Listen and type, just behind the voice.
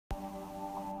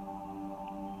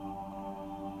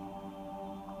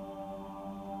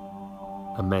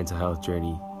and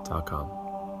mentalhealthjourney.com.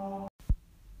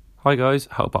 Hi guys,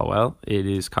 hope all well. It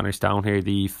is Conor Stone here,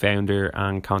 the founder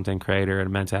and content creator at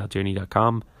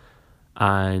mentalhealthjourney.com,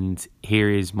 and here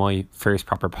is my first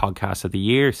proper podcast of the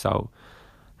year. So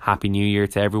happy new year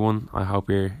to everyone. I hope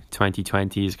your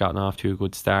 2020 has gotten off to a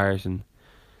good start and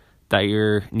that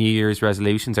your New Year's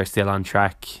resolutions are still on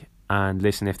track. And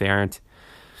listen, if they aren't,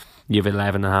 you have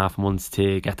 11 and a half months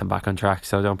to get them back on track,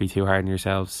 so don't be too hard on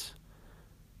yourselves.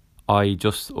 I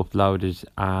just uploaded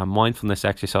a mindfulness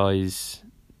exercise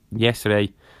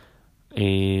yesterday,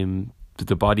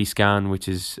 the body scan, which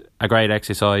is a great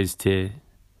exercise to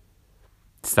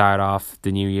start off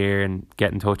the new year and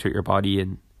get in touch with your body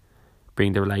and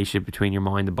bring the relationship between your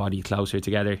mind and body closer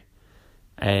together,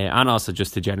 and also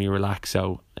just to generally relax.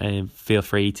 So feel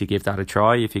free to give that a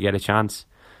try if you get a chance.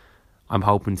 I'm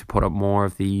hoping to put up more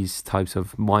of these types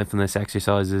of mindfulness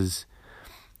exercises,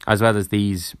 as well as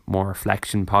these more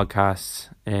reflection podcasts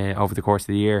over the course of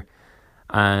the year.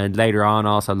 And later on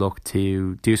also look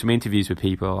to do some interviews with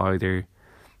people, either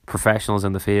professionals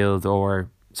in the field or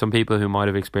some people who might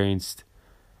have experienced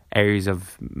areas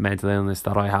of mental illness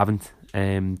that I haven't,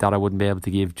 that I wouldn't be able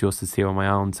to give justice to on my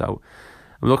own. So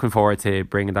I'm looking forward to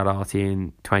bringing that all to you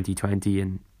in 2020,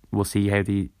 and we'll see how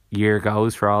the year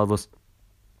goes for all of us.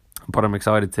 But I'm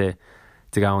excited to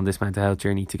go on this mental health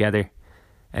journey together.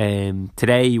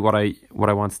 Today, what I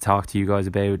want to talk to you guys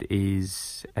about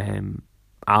is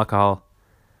alcohol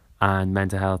and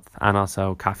mental health, and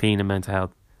also caffeine and mental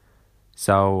health.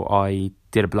 So I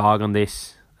did a blog on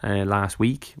this last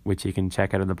week, which you can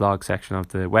check out in the blog section of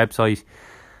the website.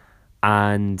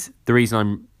 And the reason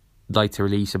I'm like to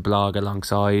release a blog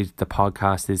alongside the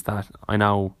podcast is that I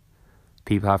know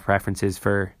people have preferences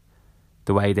for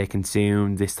the way they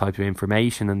consume this type of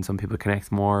information, and some people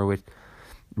connect more with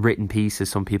written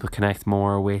pieces, some people connect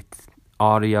more with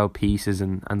audio pieces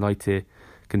and like to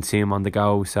consume on the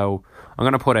go. So I'm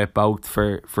going to put out both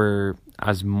for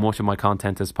as much of my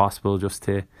content as possible, just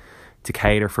to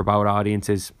cater for both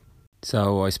audiences.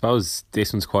 So I suppose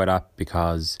this one's quite apt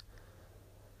because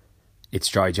it's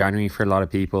dry January for a lot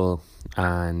of people,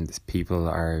 and people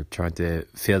are trying to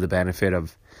feel the benefit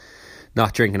of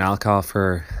not drinking alcohol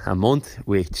for a month,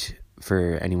 which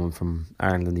for anyone from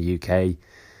Ireland and the UK,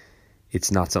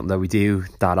 it's not something that we do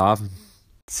that often.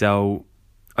 So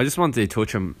I just wanted to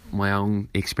touch on my own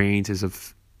experiences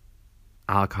of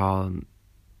alcohol and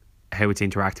how it's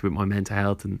interacted with my mental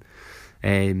health, and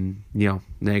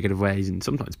negative ways and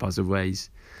sometimes positive ways.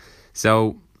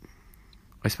 So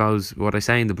I suppose what I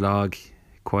say in the blog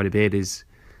quite a bit is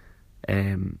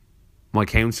my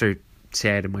counsellor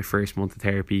said in my first month of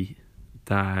therapy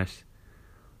that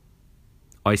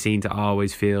I seem to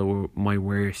always feel my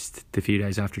worst the few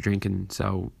days after drinking,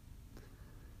 so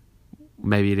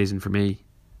maybe it isn't for me.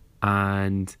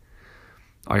 And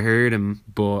I heard him,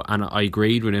 and I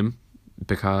agreed with him,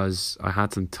 because I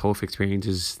had some tough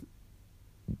experiences,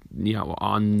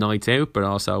 on nights out, but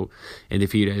also in the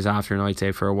few days after nights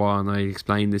out for a while. And I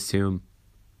explained this to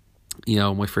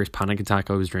him. My first panic attack,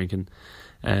 I was drinking.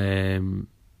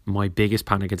 My biggest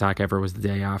panic attack ever was the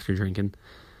day after drinking.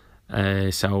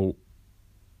 So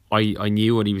I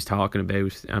knew what he was talking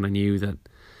about, and I knew that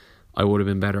I would have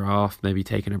been better off maybe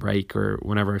taking a break, or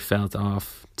whenever I felt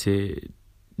off, to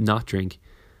not drink.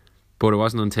 But it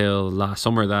wasn't until last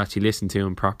summer that I actually listened to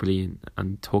him properly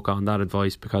and took on that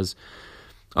advice, because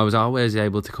I was always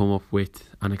able to come up with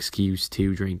an excuse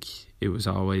to drink. It was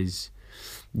always,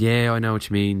 yeah, I know what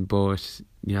you mean, but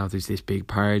there's this big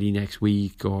party next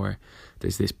week, or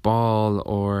there's this ball,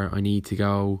 or I need to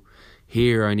go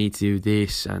here, I need to do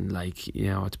this, and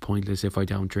it's pointless if I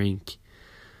don't drink.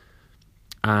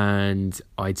 And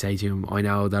I'd say to him, I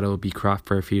know that it'll be crap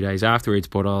for a few days afterwards,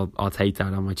 but I'll take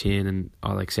that on my chin and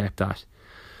I'll accept that.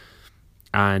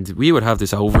 And we would have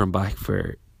this over and back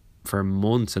for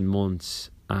months and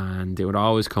months, and it would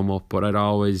always come up, but I'd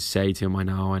always say to him, I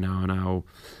know.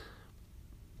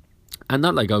 And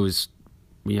not like I was,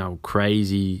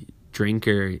 crazy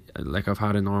drinker. Like, I've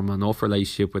had a normal enough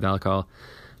relationship with alcohol.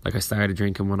 Like, I started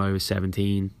drinking when I was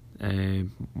 17.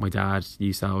 My dad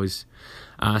used to always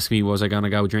ask me, was I going to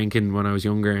go drinking when I was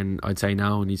younger? And I'd say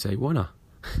no, and he'd say, why not?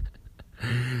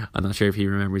 I'm not sure if he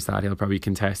remembers that. He'll probably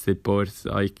contest it, but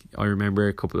I remember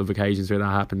a couple of occasions where that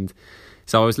happened.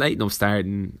 So I was late enough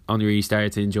starting. Only really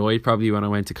started to enjoy it probably when I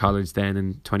went to college then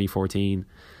in 2014.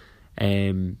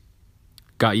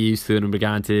 Got used to it and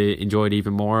began to enjoy it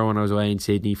even more when I was away in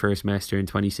Sydney for a semester in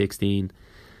 2016.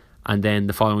 And then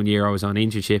the following year I was on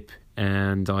internship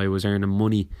and I was earning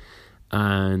money,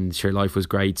 and sure, life was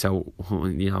great. So,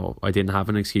 I didn't have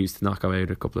an excuse to not go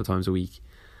out a couple of times a week.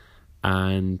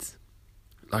 And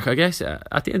like, I guess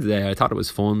at the end of the day, I thought it was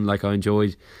fun. Like, I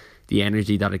enjoyed the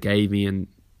energy that it gave me, and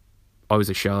I was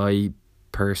a shy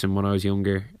person when I was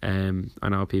younger. I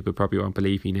know people probably won't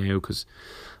believe me now because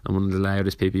I'm one of the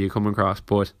loudest people you come across,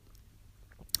 but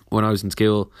when I was in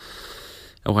school,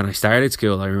 when I started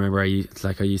school, I remember I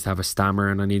used to have a stammer,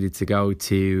 and I needed to go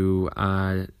to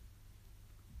a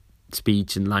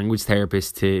speech and language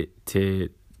therapist to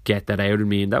get that out of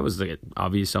me, and that was like an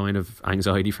obvious sign of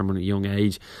anxiety from a young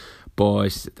age.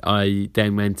 But I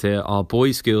then went to all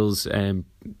boys schools,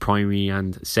 primary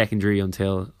and secondary,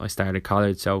 until I started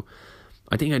college. So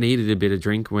I think I needed a bit of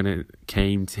drink when it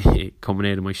came to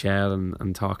coming out of my shell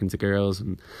and talking to girls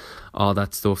and all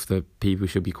that stuff that people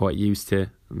should be quite used to.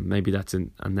 Maybe that's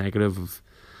a negative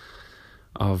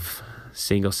of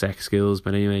single sex schools,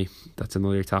 but anyway, that's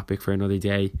another topic for another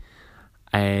day.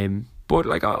 But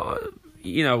like,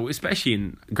 especially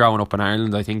in growing up in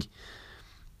Ireland, I think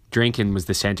drinking was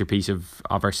the centerpiece of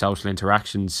our social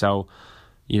interactions. So,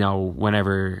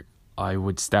 whenever I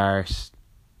would start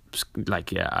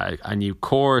like a new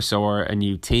course or a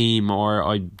new team, or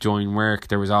I'd join work,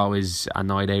 there was always a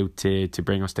night out to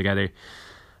bring us together.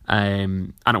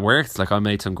 And it worked. Like, I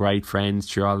made some great friends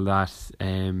through all of that.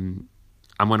 And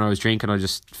when I was drinking, I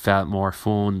just felt more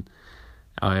fun.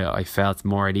 I felt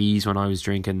more at ease when I was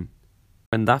drinking.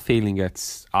 When that feeling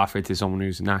gets offered to someone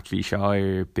who's naturally shy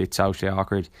or a bit socially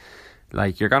awkward,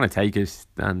 like, you're going to take it,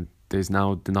 and there's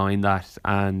no denying that.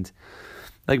 And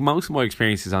like, most of my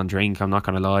experiences on drink, I'm not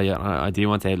going to lie, I do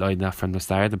want to outline that from the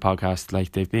start of the podcast.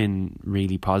 Like, they've been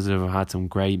really positive. I've had some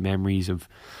great memories of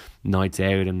nights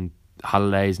out and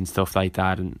holidays and stuff like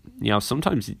that. And,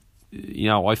 sometimes,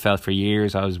 I felt for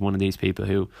years I was one of these people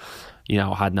who,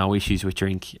 had no issues with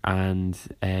drink, and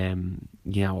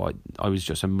I was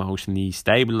just emotionally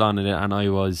stable on it, and I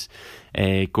was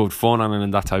good fun on it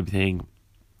and that type of thing.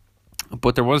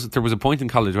 But there was a point in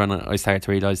college when I started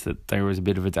to realise that there was a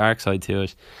bit of a dark side to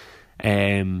it,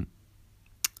 and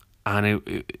I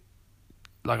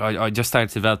just started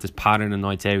to develop this pattern of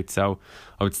nights out. So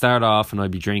I would start off and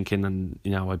I'd be drinking, and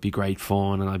I'd be great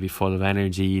fun, and I'd be full of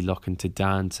energy, looking to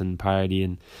dance and party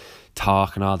and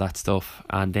talk and all that stuff.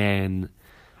 And then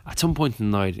at some point in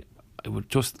the night, it would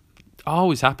just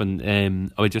always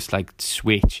happen. I would just like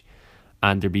switch,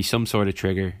 and there'd be some sort of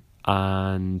trigger,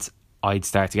 and I'd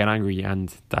start to get angry.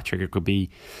 And that trigger could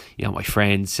be, my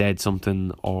friend said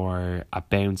something, or a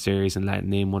bouncers and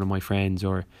letting in one of my friends,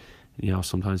 or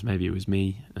sometimes maybe it was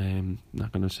me.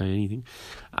 Not going to say anything.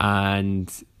 And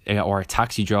or a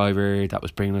taxi driver that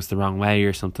was bringing us the wrong way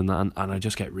or something, and I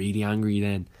just get really angry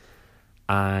then.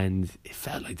 And it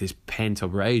felt like this pent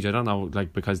up rage. I don't know,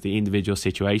 like, because the individual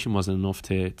situation wasn't enough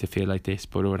to feel like this,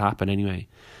 but it would happen anyway.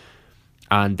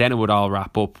 And then it would all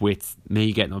wrap up with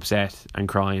me getting upset and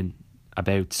crying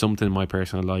about something in my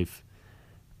personal life.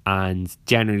 And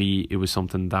generally it was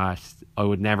something that I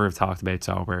would never have talked about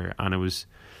sober, and it was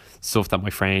stuff that my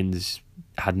friends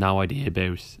had no idea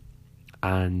about.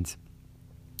 And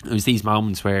it was these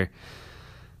moments where,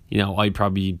 I'd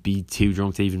probably be too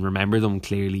drunk to even remember them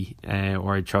clearly,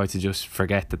 or I'd try to just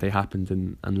forget that they happened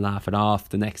and laugh it off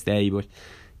the next day. But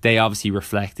they obviously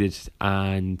reflected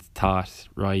and thought,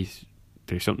 right,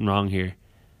 there's something wrong here.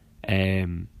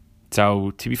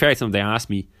 So to be fair to them, they asked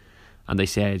me, and they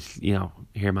said,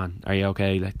 here, man, are you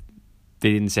okay? Like,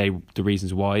 they didn't say the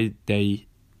reasons why they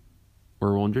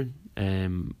were wondering,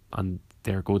 and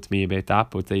they're good to me about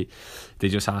that, but they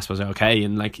just asked, was I okay?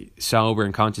 And like, sober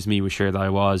and conscious me was sure that I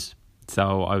was.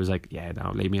 So I was like, yeah,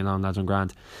 no, leave me alone, lads, I'm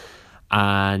grand.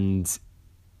 And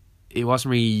it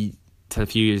wasn't really till a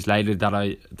few years later that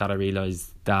I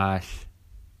realised that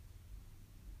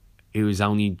it was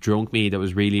only drunk me that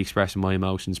was really expressing my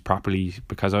emotions properly,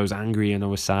 because I was angry and I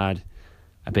was sad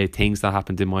about things that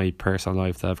happened in my personal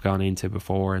life that I've gone into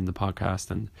before in the podcast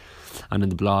and in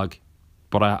the blog,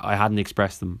 but I hadn't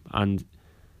expressed them, and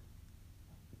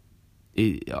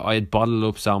I had bottled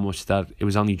up so much that it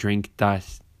was only drink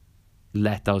that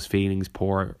let those feelings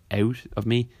pour out of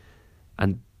me,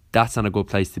 and that's not a good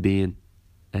place to be in.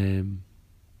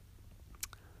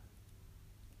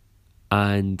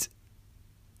 And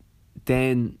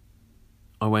then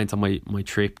I went on my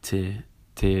trip to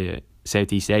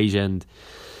Southeast Asia, and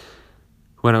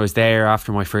when I was there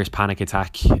after my first panic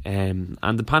attack, and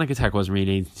the panic attack wasn't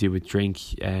really anything to do with drink,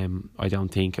 I don't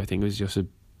think. I think it was just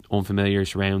unfamiliar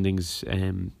surroundings,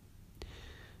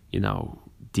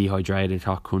 dehydrated,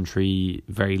 hot country,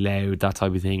 very loud, that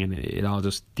type of thing, and it all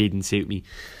just didn't suit me.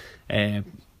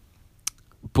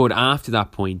 But after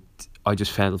that point, I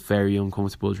just felt very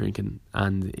uncomfortable drinking,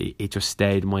 and it just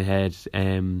stayed in my head.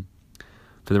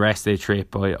 For the rest of the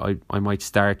trip, I might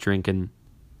start drinking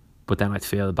but then I'd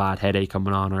feel a bad headache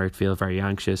coming on, or I'd feel very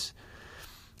anxious.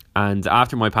 And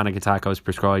after my panic attack, I was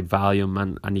prescribed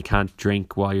Valium, and you can't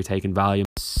drink while you're taking Valium.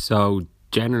 So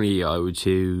generally I would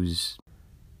choose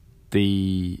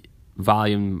the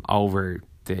Valium over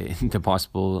the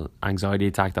possible anxiety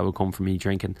attack that would come from me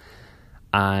drinking.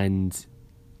 And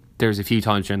there was a few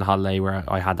times during the holiday where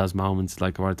I had those moments,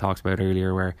 like what I talked about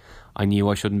earlier, where I knew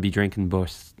I shouldn't be drinking,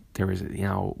 but there was,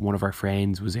 one of our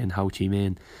friends was in Ho Chi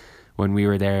Minh when we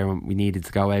were there, and we needed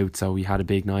to go out, so we had a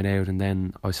big night out, and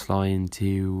then I was flying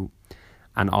to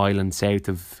an island south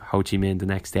of Ho Chi Minh the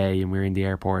next day, and we were in the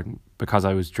airport, and because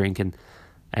I was drinking,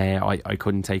 I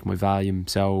couldn't take my Valium,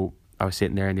 so I was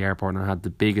sitting there in the airport and I had the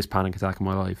biggest panic attack of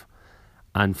my life.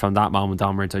 And from that moment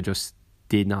onwards, I just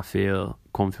did not feel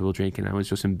comfortable drinking. It was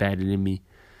just embedded in me.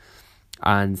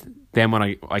 And then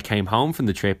when I came home from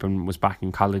the trip and was back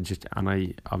in college, and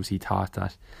I obviously thought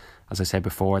that, as I said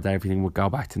before, that everything would go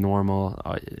back to normal.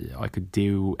 I could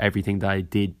do everything that I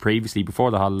did previously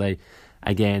before the holiday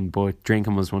again, but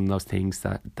drinking was one of those things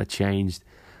that changed.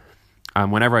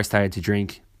 And whenever I started to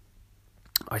drink,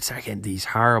 I'd start getting these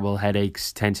horrible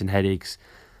headaches, tension headaches,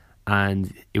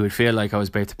 and it would feel like I was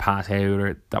about to pass out,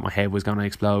 or that my head was going to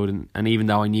explode. And even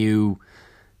though I knew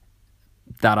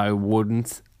that I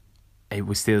wouldn't, it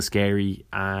was still scary,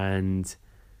 and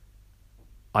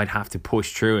I'd have to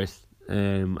push through it.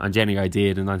 And generally I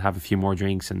did, and I'd have a few more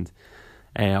drinks, and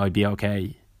I'd be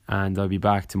okay, and I'd be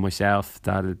back to myself,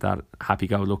 that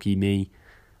happy-go-lucky me.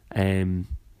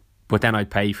 But then I'd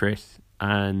pay for it,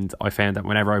 and I found that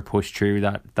whenever I pushed through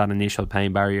that initial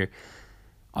pain barrier,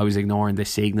 I was ignoring the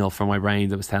signal from my brain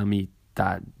that was telling me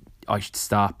that I should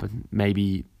stop, and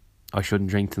maybe I shouldn't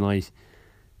drink tonight.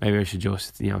 Maybe I should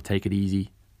just, take it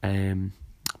easy.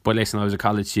 But listen, I was a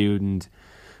college student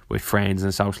with friends and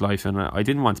a social life, and I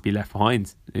didn't want to be left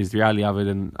behind, is the reality of it,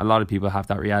 and a lot of people have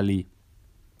that reality.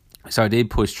 So I did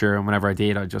push through, and whenever I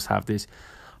did, I'd just have this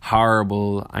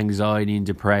horrible anxiety and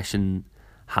depression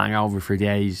hangover for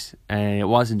days. It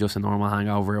wasn't just a normal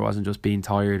hangover, it wasn't just being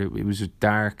tired, it was just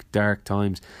dark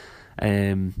times.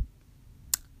 And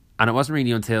it wasn't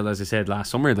really until, as I said,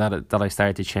 last summer that I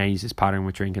started to change this pattern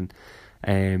with drinking.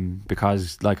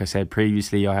 Because, like I said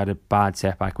previously, I had a bad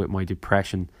setback with my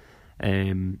depression,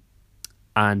 and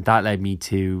that led me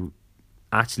to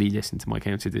actually listen to my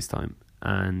counsellor this time.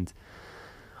 And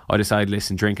I decided,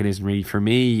 listen, drinking isn't really for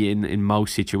me in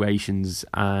most situations,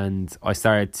 and I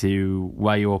started to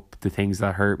weigh up the things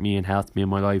that hurt me and helped me in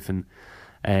my life, and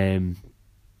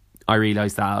I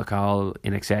realised that alcohol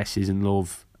in excess isn't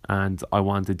love, and I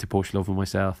wanted to push love in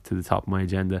myself to the top of my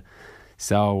agenda.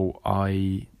 So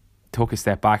I took a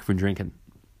step back from drinking.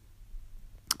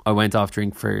 I went off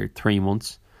drink for 3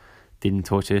 months, didn't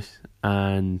touch it,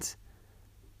 and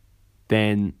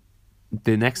then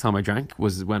the next time I drank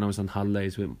was when I was on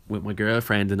holidays with my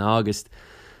girlfriend in August.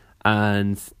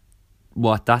 And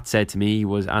what that said to me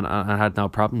was, and I had no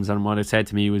problems, and what it said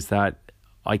to me was that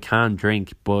I can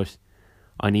drink, but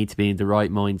I need to be in the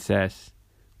right mindset,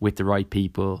 with the right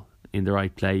people, in the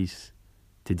right place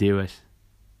to do it.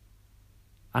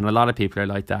 And a lot of people are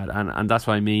like that, and that's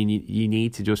what I mean. You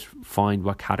need to just find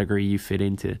what category you fit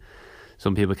into.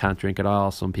 Some people can't drink at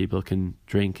all. Some people can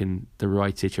drink in the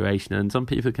right situation, and some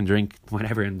people can drink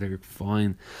whenever and they're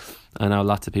fine. I know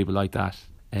lots of people like that.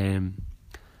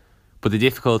 But the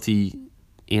difficulty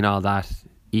in all that,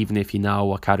 even if you know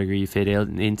what category you fit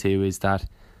into, is that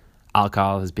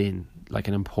alcohol has been like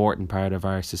an important part of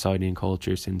our society and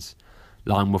culture since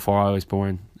long before I was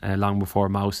born, long before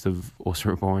most of us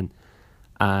were born.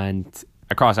 And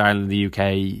across Ireland and the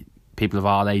UK, people of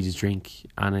all ages drink,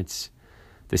 and it's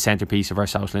the centerpiece of our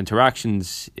social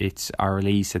interactions. It's our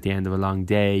release at the end of a long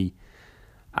day,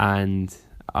 and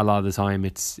a lot of the time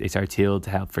it's our tool to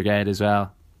help forget as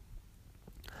well.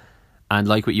 And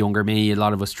like with younger me, a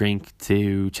lot of us drink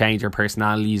to change our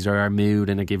personalities or our mood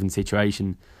in a given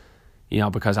situation,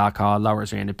 because alcohol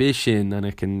lowers our inhibition and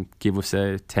it can give us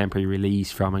a temporary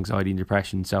release from anxiety and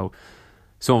depression. So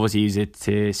some of us use it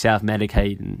to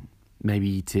self-medicate, and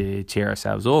maybe to cheer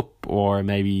ourselves up, or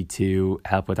maybe to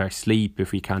help with our sleep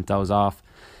if we can't doze off.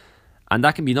 And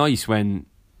that can be nice when,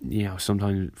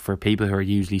 sometimes for people who are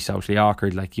usually socially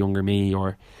awkward, like younger me,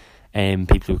 or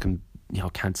people who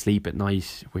can't sleep at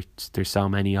night, which there's so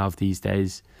many of these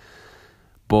days.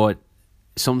 But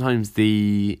sometimes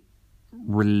the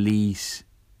release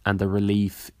and the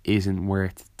relief isn't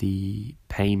worth the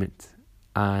payment,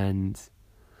 and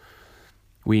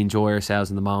we enjoy ourselves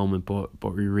in the moment, but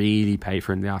we really pay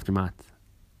for it in the aftermath.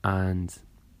 And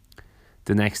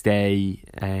the next day,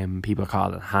 people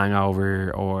call it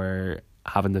hangover or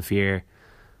having the fear.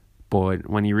 But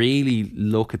when you really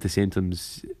look at the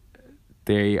symptoms,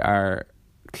 they are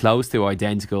close to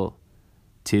identical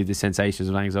to the sensations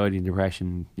of anxiety and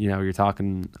depression. You know, you're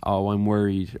talking, oh, I'm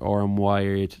worried, or I'm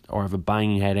wired, or I have a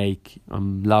banging headache,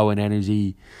 I'm low in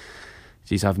energy,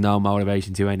 geez, I have no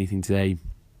motivation to do anything today.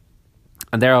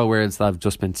 And they're all words that have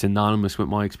just been synonymous with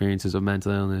my experiences of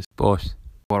mental illness. But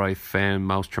what I found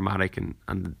most traumatic,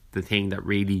 and the thing that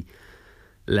really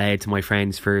led to my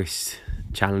friends first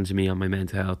challenging me on my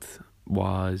mental health,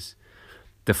 was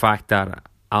the fact that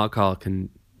alcohol can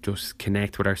just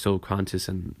connect with our subconscious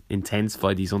and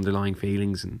intensify these underlying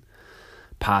feelings and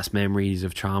past memories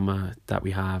of trauma that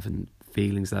we have, and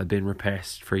feelings that have been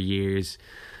repressed for years.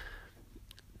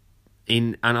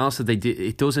 And also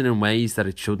it does it in ways that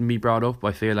it shouldn't be brought up.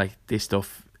 I feel like this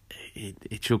stuff,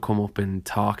 it should come up in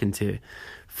talking to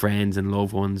friends and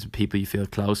loved ones, people you feel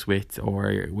close with,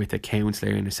 or with a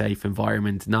counsellor in a safe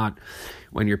environment, not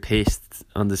when you're pissed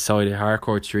on the side of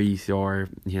Harcourt Street or,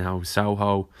 you know,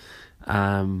 Soho.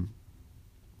 And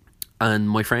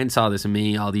my friend saw this in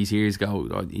me all these years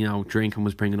ago. You know, drinking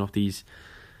was bringing up these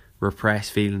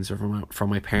repressed feelings from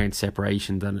my parents'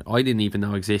 separation that I didn't even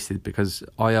know existed, because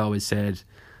I always said,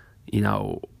 you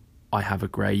know, I have a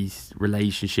great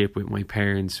relationship with my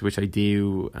parents, which I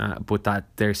do, but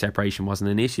that their separation wasn't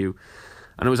an issue.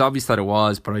 And it was obvious that it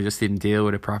was, but I just didn't deal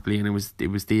with it properly. And it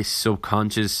was this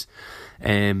subconscious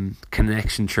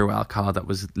connection through alcohol that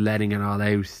was letting it all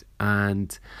out.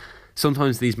 And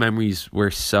sometimes these memories were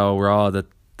so raw that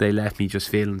they left me just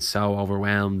feeling so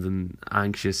overwhelmed and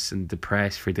anxious and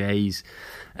depressed for days.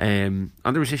 And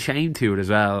there was a shame to it as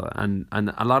well. And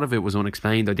a lot of it was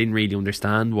unexplained. I didn't really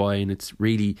understand why. And it's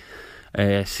really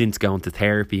since going to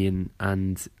therapy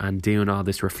and doing all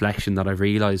this reflection that I've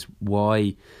realised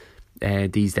why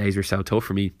these days were so tough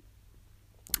for me.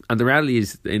 And the reality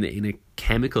is, in a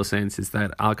chemical sense, is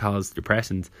that alcohol is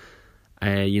depressant.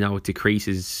 You know, it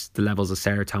decreases the levels of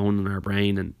serotonin in our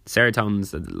brain, and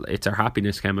it's our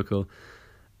happiness chemical.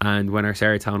 And when our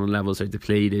serotonin levels are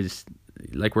depleted,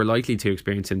 like, we're likely to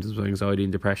experience symptoms of anxiety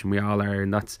and depression. We all are,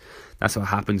 and that's what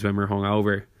happens when we're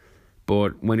hungover.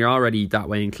 But when you're already that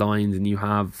way inclined and you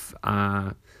have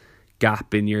a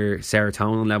gap in your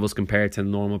serotonin levels compared to a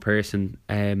normal person,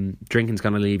 drinking's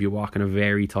going to leave you walking a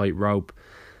very tight rope.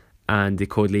 And it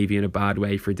could leave you in a bad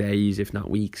way for days, if not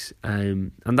weeks.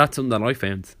 And that's something that I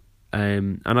found.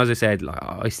 And as I said,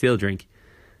 I still drink,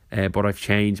 but I've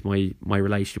changed my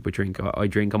relationship with drink. I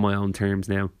drink on my own terms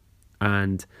now,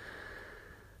 and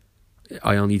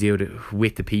I only do it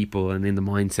with the people and in the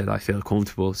mindset I feel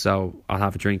comfortable. So I'll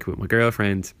have a drink with my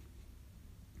girlfriend,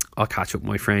 I'll catch up with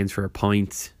my friends for a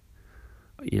pint,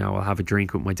 you know, I'll have a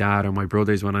drink with my dad or my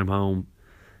brothers when I'm home.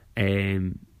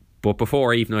 But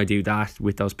before even I do that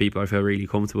with those people I feel really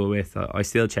comfortable with, I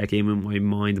still check in with my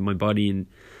mind and my body and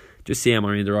just see am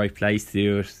I in the right place to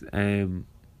do it.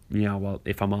 You know, well,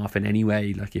 if I'm off in any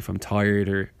way, like if I'm tired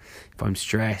or if I'm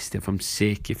stressed, if I'm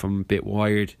sick, if I'm a bit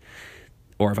wired,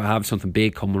 or if I have something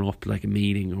big coming up like a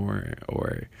meeting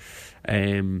or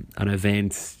an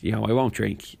event, you know, I won't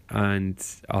drink, and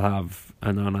I'll have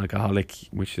a non-alcoholic,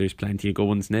 which there's plenty of good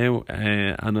ones now,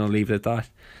 and I'll leave it at that.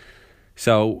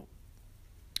 So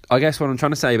I guess what I'm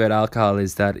trying to say about alcohol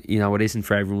is that, you know, it isn't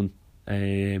for everyone.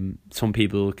 Some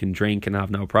people can drink and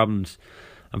have no problems,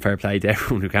 and fair play to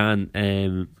everyone who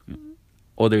can.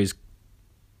 Others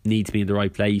need to be in the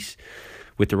right place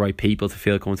with the right people to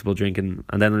feel comfortable drinking,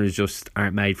 and then others just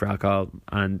aren't made for alcohol,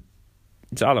 and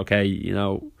it's all okay. You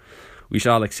know, we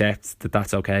should all accept that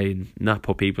that's okay and not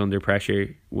put people under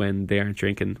pressure when they aren't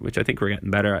drinking, which I think we're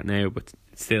getting better at now, but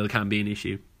it still can be an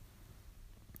issue.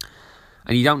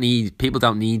 And people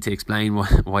don't need to explain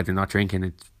why they're not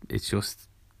drinking. It's just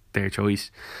their choice.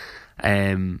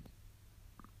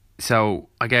 So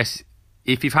I guess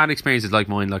if you've had experiences like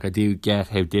mine, like, I do get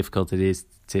how difficult it is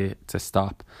to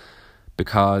stop,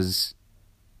 because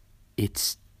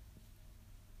it's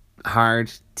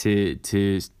hard to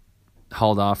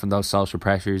hold off on those social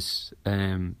pressures.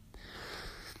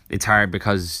 It's hard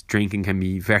because drinking can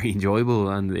be very enjoyable,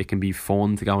 and it can be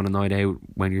fun to go on a night out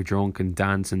when you're drunk and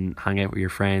dance and hang out with your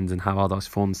friends and have all those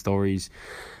fun stories.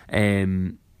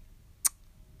 And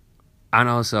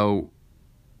also,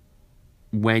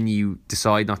 when you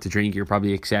decide not to drink, you're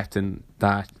probably accepting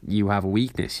that you have a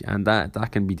weakness, and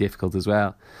that can be difficult as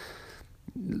well.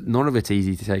 None of it's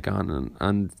easy to take on,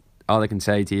 and all I can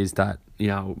say to you is that, you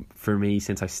know, for me,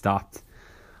 since I stopped,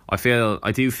 I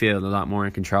do feel a lot more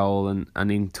in control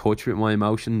and in touch with my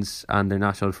emotions and their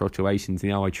natural fluctuations. You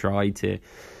know, I try to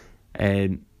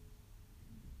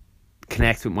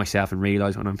connect with myself and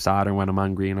realise when I'm sad or when I'm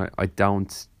angry, and I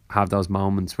don't have those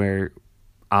moments where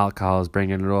alcohol is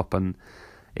bringing it up and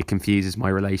it confuses my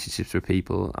relationships with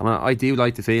people. And I do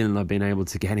like the feeling of being able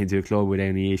to get into a club without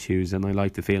any issues, and I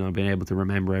like the feeling of being able to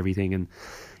remember everything and,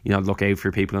 you know, look out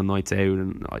for people on nights out.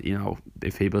 And, you know,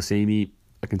 if people see me,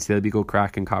 I can still be good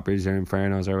cracking coppers or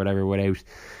infernos or whatever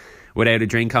without a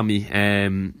drink on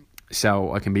me.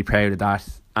 So I can be proud of that.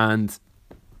 And,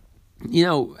 you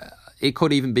know, it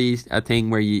could even be a thing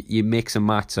where you mix and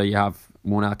match, so you have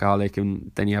one alcoholic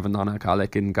and then you have a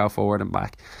non-alcoholic and go forward and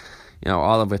back. You know,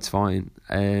 all of it's fine.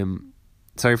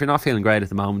 So if you're not feeling great at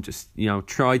the moment, just, you know,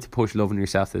 try to push loving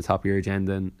yourself to the top of your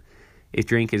agenda. And if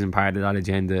drink isn't part of that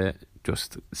agenda,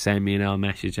 just send me an email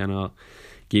message and I'll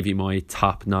give you my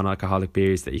top non-alcoholic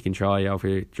beers that you can try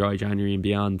over dry January and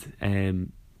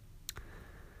beyond.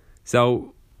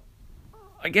 So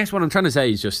I guess what I'm trying to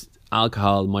say is just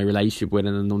alcohol, my relationship with it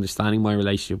and understanding my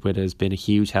relationship with it has been a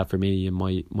huge help for me in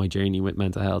my journey with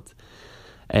mental health.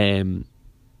 And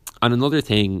another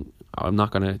thing, I'm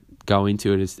not going to go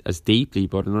into it as deeply,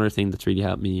 but another thing that's really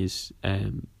helped me is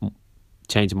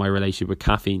changing my relationship with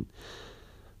caffeine.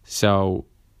 So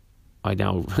I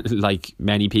know, like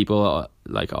many people,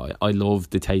 like I love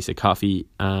the taste of coffee,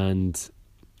 and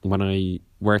when I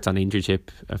worked on internship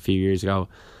a few years ago,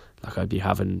 like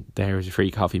there was a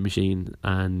free coffee machine,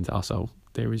 and also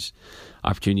there was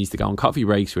opportunities to go on coffee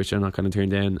breaks, which I'm not going to turn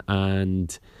down,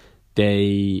 and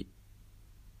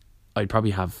I'd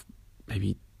probably have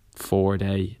maybe 4 a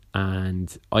day,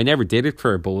 and I never did it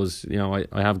for a buzz. You know,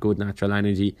 I have good natural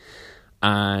energy,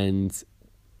 and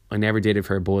I never did it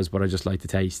for a buzz, but I just like the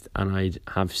taste, and I'd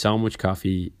have so much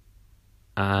coffee,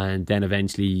 and then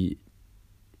eventually,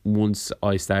 once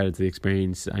I started to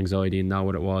experience anxiety and know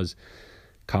what it was,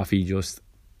 coffee just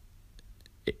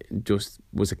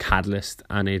was a catalyst,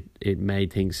 and it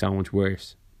made things so much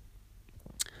worse.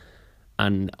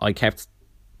 And I kept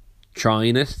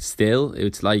trying it still.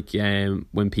 It's like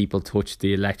when people touch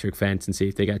the electric fence and see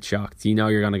if they get shocked. You know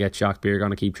you're going to get shocked, but you're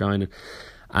going to keep trying it.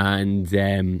 And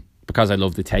because I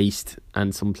love the taste,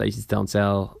 and some places don't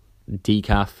sell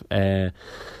decaf,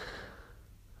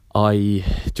 I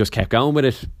just kept going with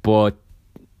it. But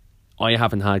I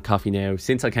haven't had coffee now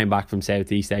since I came back from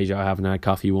Southeast Asia. I haven't had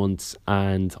coffee once,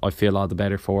 and I feel all the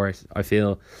better for it. I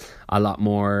feel a lot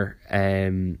more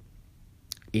in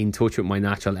touch with my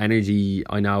natural energy.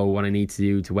 I know what I need to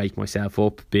do to wake myself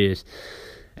up, be it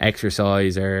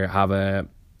exercise or have a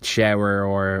shower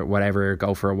or whatever,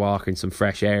 go for a walk in some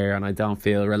fresh air, and I don't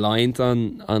feel reliant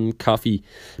on coffee.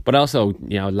 But also,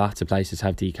 you know, lots of places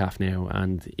have decaf now,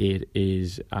 and it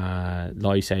is a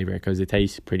lifesaver because it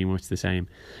tastes pretty much the same.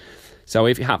 So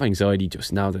if you have anxiety,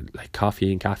 just know that like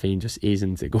coffee and caffeine just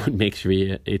isn't a good mix for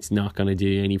you. It's not going to do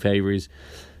you any favours.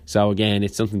 So again,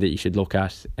 it's something that you should look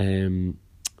at.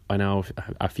 I know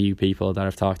a few people that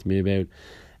have talked to me about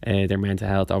their mental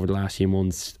health over the last few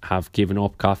months have given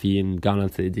up coffee and gone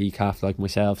onto the decaf like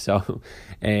myself. So,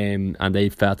 and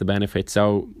they've felt the benefit.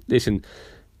 So listen,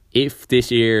 if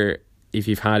this year, if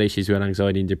you've had issues with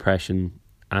anxiety and depression,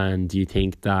 and you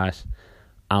think that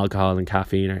alcohol and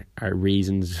caffeine are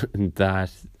reasons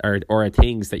that or are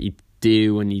things that you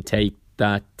do and you take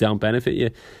that don't benefit you,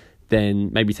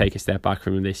 then maybe take a step back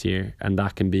from them this year, and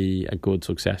that can be a good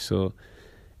successful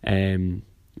New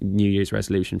Year's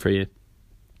resolution for you.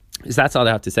 So that's all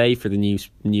I have to say for the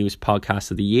newest podcast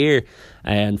of the year,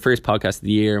 and first podcast of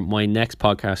the year. My next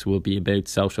podcast will be about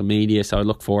social media, so I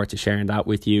look forward to sharing that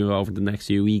with you over the next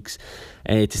few weeks.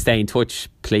 To stay in touch,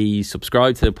 please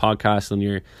subscribe to the podcast on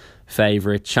your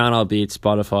favourite channel, be it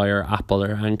Spotify or Apple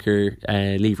or Anchor.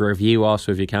 Leave a review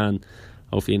also if you can,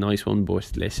 hopefully a nice one.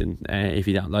 But listen, if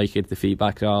you don't like it, the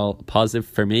feedback's all positive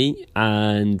for me.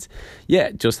 And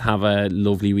yeah, just have a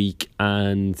lovely week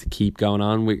and keep going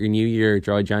on with your new year,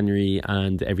 dry January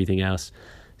and everything else.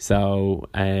 So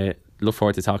look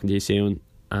forward to talking to you soon,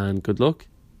 and good luck.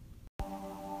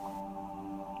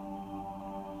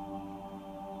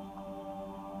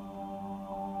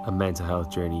 A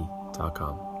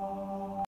mentalhealthjourney.com